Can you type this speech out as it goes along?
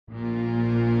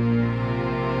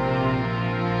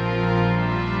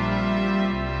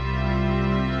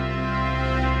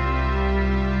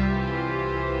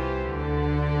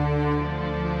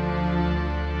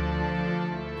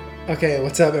Okay,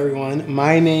 what's up, everyone?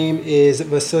 My name is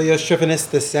Vasilios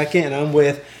Trifinis II, and I'm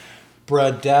with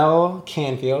Bradell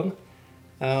Canfield.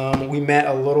 We met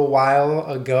a little while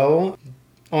ago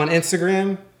on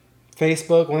Instagram,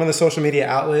 Facebook, one of the social media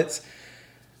outlets.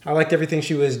 I liked everything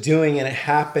she was doing, and it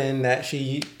happened that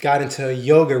she got into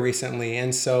yoga recently,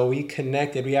 and so we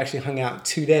connected. We actually hung out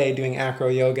today doing acro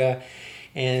yoga,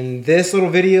 and this little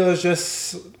video is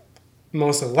just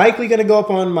most likely going to go up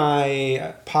on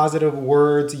my Positive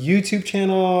Words YouTube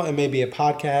channel and maybe a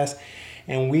podcast,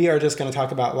 and we are just going to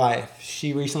talk about life.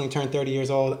 She recently turned 30 years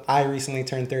old. I recently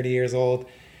turned 30 years old.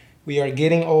 We are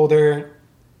getting older,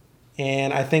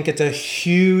 and I think it's a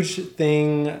huge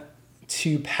thing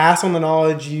to pass on the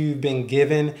knowledge you've been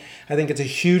given. I think it's a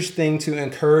huge thing to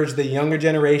encourage the younger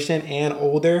generation and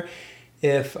older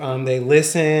if they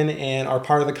listen and are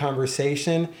part of the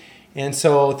conversation. And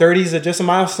so 30s are just a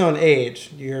milestone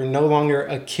age. You're no longer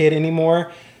a kid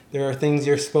anymore. There are things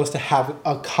you're supposed to have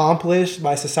accomplished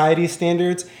by society's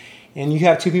standards. And you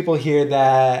have two people here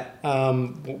that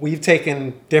we've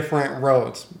taken different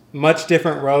roads, much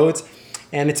different roads.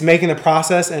 And it's making the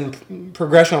process and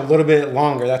progression a little bit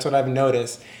longer. That's what I've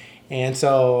noticed. And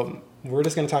so we're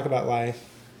just going to talk about life.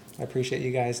 I appreciate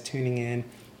you guys tuning in.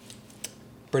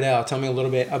 Bradell, tell me a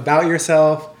little bit about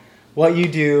yourself, what you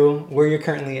do, where you're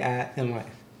currently at in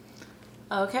life.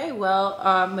 Okay, well,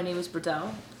 my name is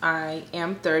Bradell. I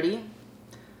am 30.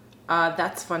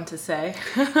 That's fun to say.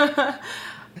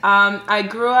 I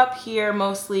grew up here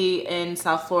mostly in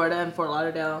South Florida and Fort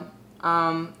Lauderdale.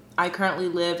 I currently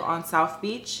live on South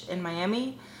Beach in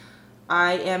Miami.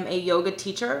 I am a yoga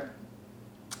teacher.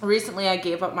 Recently, I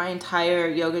gave up my entire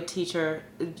yoga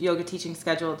teaching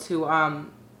schedule to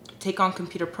take on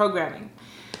computer programming.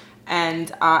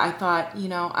 And I thought,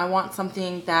 I want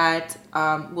something that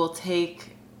will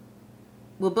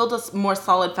build a more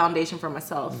solid foundation for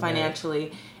myself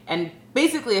financially, and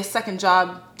basically a second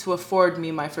job to afford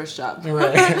me my first job.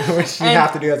 Right, which you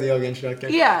have to do as a yoga instructor.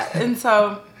 Yeah, and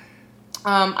so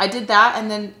I did that, and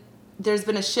then there's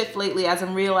been a shift lately as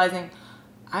I'm realizing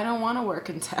I don't want to work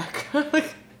in tech.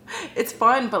 It's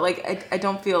fun, but I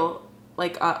don't feel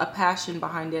like a passion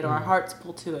behind it or a heart's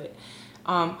pull to it.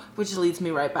 Which leads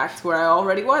me right back to where I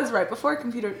already was right before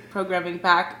computer programming,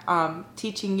 back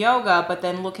teaching yoga, but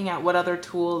then looking at what other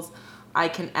tools I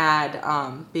can add,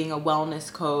 being a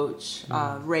wellness coach,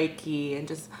 Reiki, and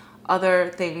just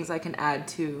other things I can add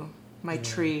to my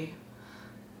tree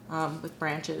with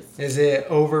branches. Is it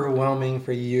overwhelming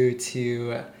for you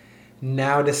to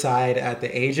now decide at the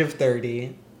age of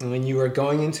 30, when you are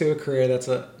going into a career that's,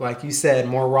 like you said,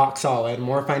 more rock solid,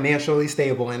 more financially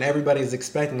stable, and everybody's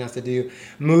expecting us to do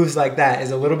moves like that, is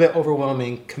a little bit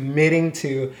overwhelming, committing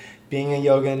to being a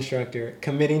yoga instructor,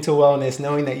 committing to wellness,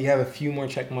 knowing that you have a few more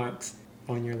check marks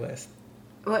on your list?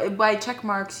 By check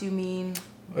marks, you mean?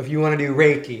 If you want to do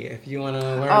Reiki, if you want to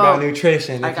learn about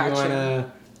nutrition, if you want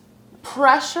to...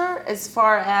 Pressure, as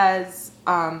far as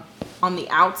on the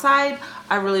outside,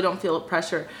 I really don't feel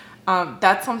pressure.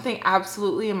 That's something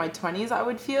absolutely in my 20s I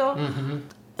would feel. Mm-hmm.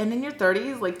 And in your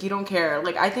 30s, you don't care.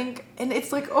 I think, and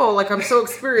it's I'm so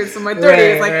experienced in my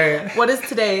 30s. Right. What is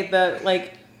today? The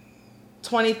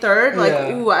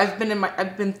 23rd? Ooh, I've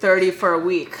been 30 for a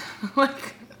week.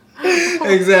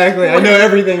 Exactly. I know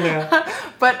everything now.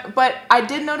 But I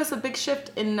did notice a big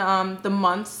shift in the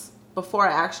months before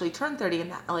I actually turned 30,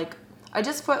 and I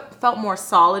just felt more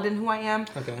solid in who I am,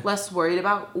 less worried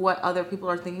about what other people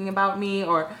are thinking about me,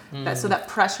 or that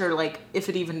pressure, if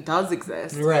it even does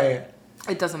exist, right?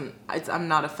 It doesn't. I'm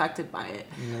not affected by it.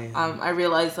 Amazing. I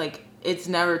realize it's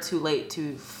never too late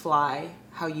to fly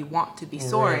how you want to be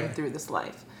soaring through this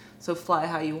life. So fly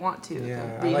how you want to,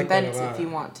 reinvent if you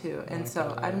want to, and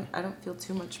I don't feel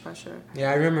too much pressure.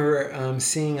 Yeah, I remember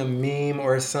seeing a meme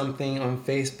or something on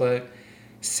Facebook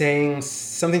saying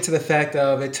something to the effect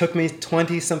of, it took me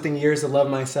 20-something years to love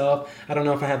myself. I don't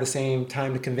know if I have the same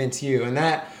time to convince you. And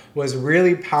that was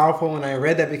really powerful when I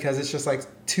read that, because it's just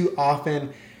too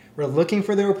often we're looking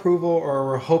for their approval, or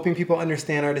we're hoping people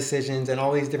understand our decisions and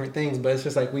all these different things. But it's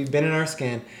just we've been in our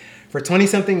skin for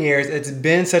 20-something years. It's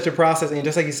been such a process. And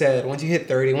just like you said, once you hit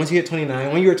 30, once you hit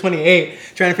 29, when you were 28,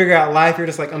 trying to figure out life, you're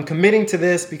just I'm committing to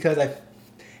this because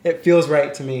it feels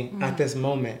right to me at this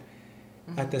moment.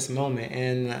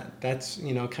 And that's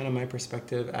kind of my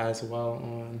perspective as well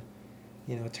on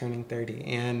turning 30.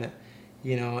 And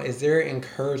is there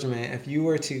encouragement, if you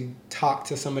were to talk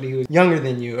to somebody who's younger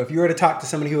than you, if you were to talk to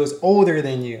somebody who is older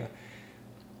than you,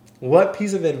 what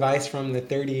piece of advice from the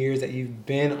 30 years that you've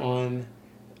been on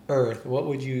earth, what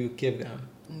would you give them?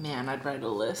 Man, I'd write a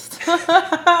list. She's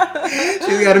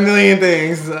got a million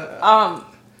things.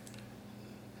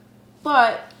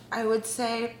 But I would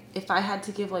say if I had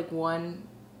to give like one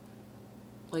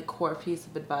like core piece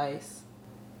of advice,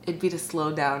 it'd be to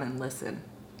slow down and listen.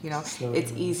 You know,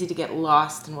 it's easy to get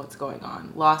lost in what's going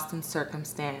on, lost in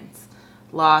circumstance,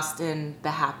 lost in the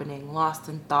happening, lost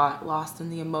in thought, lost in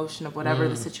the emotion of whatever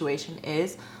the situation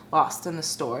is, lost in the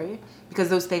story, because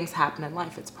those things happen in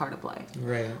life. It's part of life.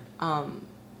 Right.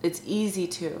 It's easy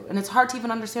to, and it's hard to even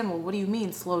understand, well, what do you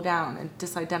mean slow down and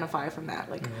disidentify from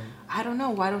that? Like, I don't know,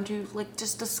 why don't you like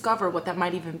just discover what that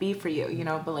might even be for you, you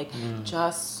know, but like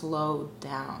just slow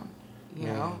down, you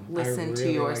know, listen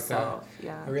to yourself.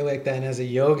 I really like that. And as a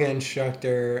yoga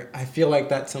instructor, I feel like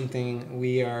that's something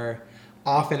we are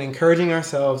often encouraging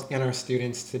ourselves and our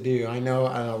students to do. I know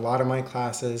in a lot of my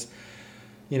classes,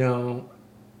 you know,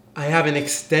 I have an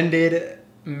extended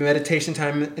meditation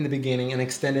time in the beginning and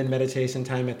extended meditation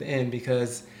time at the end,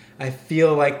 because I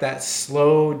feel like that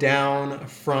slow down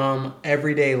from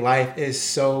everyday life is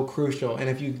so crucial. And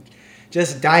if you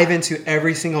just dive into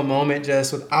every single moment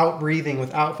just without breathing,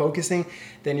 without focusing,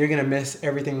 then you're going to miss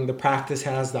everything the practice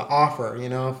has to offer. You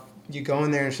know, if you go in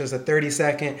there and it's just a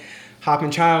 30-second hop in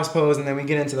child's pose, and then we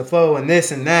get into the flow and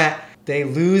this and that, they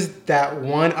lose that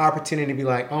one opportunity to be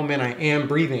like, oh man, I am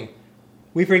breathing.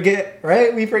 We forget,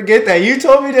 right? We forget that. You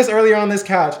told me this earlier on this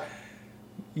couch.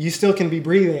 You still can be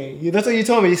breathing. That's what you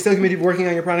told me. You still can be working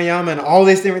on your pranayama and all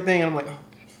this different thing. And I'm like, oh,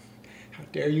 how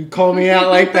dare you call me out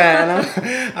like that?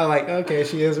 And I'm like, okay,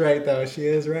 she is right though. She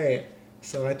is right.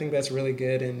 So I think that's really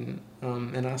good and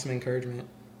an awesome encouragement.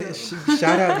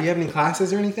 Shout out. Do you have any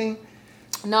classes or anything?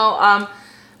 No.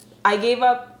 I gave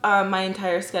up my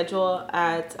entire schedule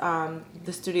at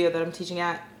the studio that I'm teaching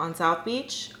at on South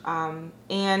Beach,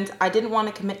 and I didn't want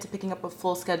to commit to picking up a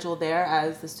full schedule there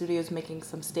as the studio is making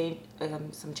some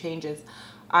changes.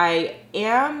 I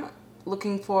am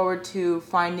looking forward to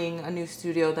finding a new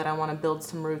studio that I want to build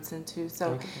some roots into.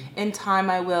 So in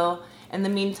time I will. In the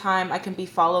meantime, I can be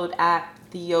followed at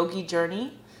The Yogi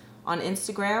Journey on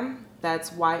Instagram.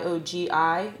 That's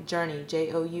YOGI Journey,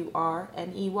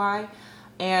 JOURNEY.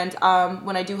 And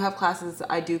when I do have classes,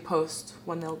 I do post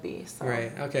when they'll be. So.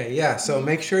 Right. Okay. Yeah. So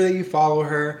make sure that you follow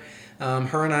her.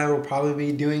 Her and I will probably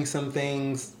be doing some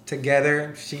things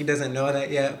together. She doesn't know that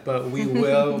yet, but we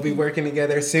will be working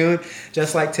together soon.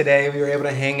 Just like today, we were able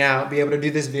to hang out, be able to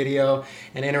do this video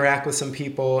and interact with some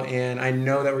people. And I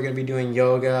know that we're going to be doing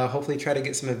yoga, hopefully try to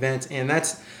get some events. And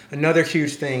that's another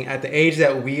huge thing. At the age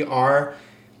that we are,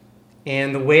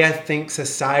 and the way I think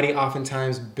society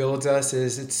oftentimes builds us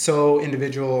is it's so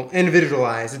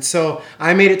individualized. It's so,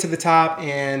 I made it to the top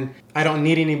and I don't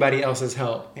need anybody else's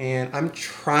help. And I'm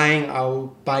trying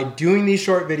by doing these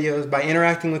short videos, by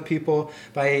interacting with people,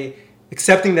 by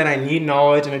accepting that I need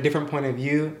knowledge and a different point of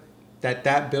view,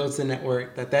 that builds the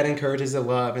network, that encourages the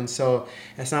love. And so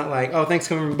it's not like, oh, thanks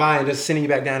for coming by and just sending you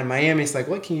back down to Miami. It's like,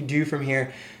 what can you do from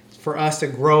here for us to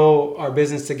grow our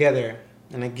business together?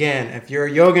 And again, if you're a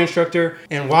yoga instructor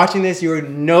and watching this, you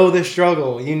know the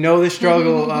struggle. You know the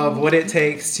struggle of what it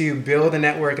takes to build a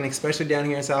network, and especially down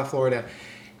here in South Florida.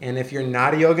 And if you're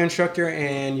not a yoga instructor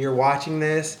and you're watching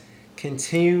this,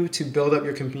 continue to build up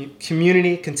your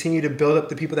community, continue to build up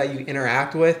the people that you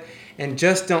interact with, and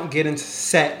just don't get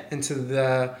set into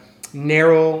the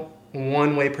narrow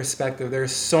one-way perspective.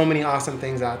 There's so many awesome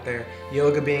things out there,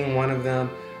 yoga being one of them,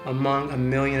 among a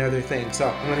million other things. So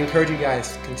I'm going to encourage you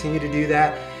guys, continue to do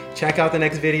that. Check out the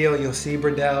next video. You'll see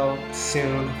Bradell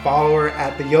soon. Follow her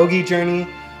at The Yogi Journey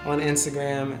on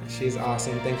Instagram. She's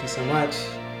awesome. Thank you so much.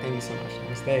 Thank you so much.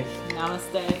 Namaste.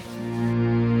 Namaste.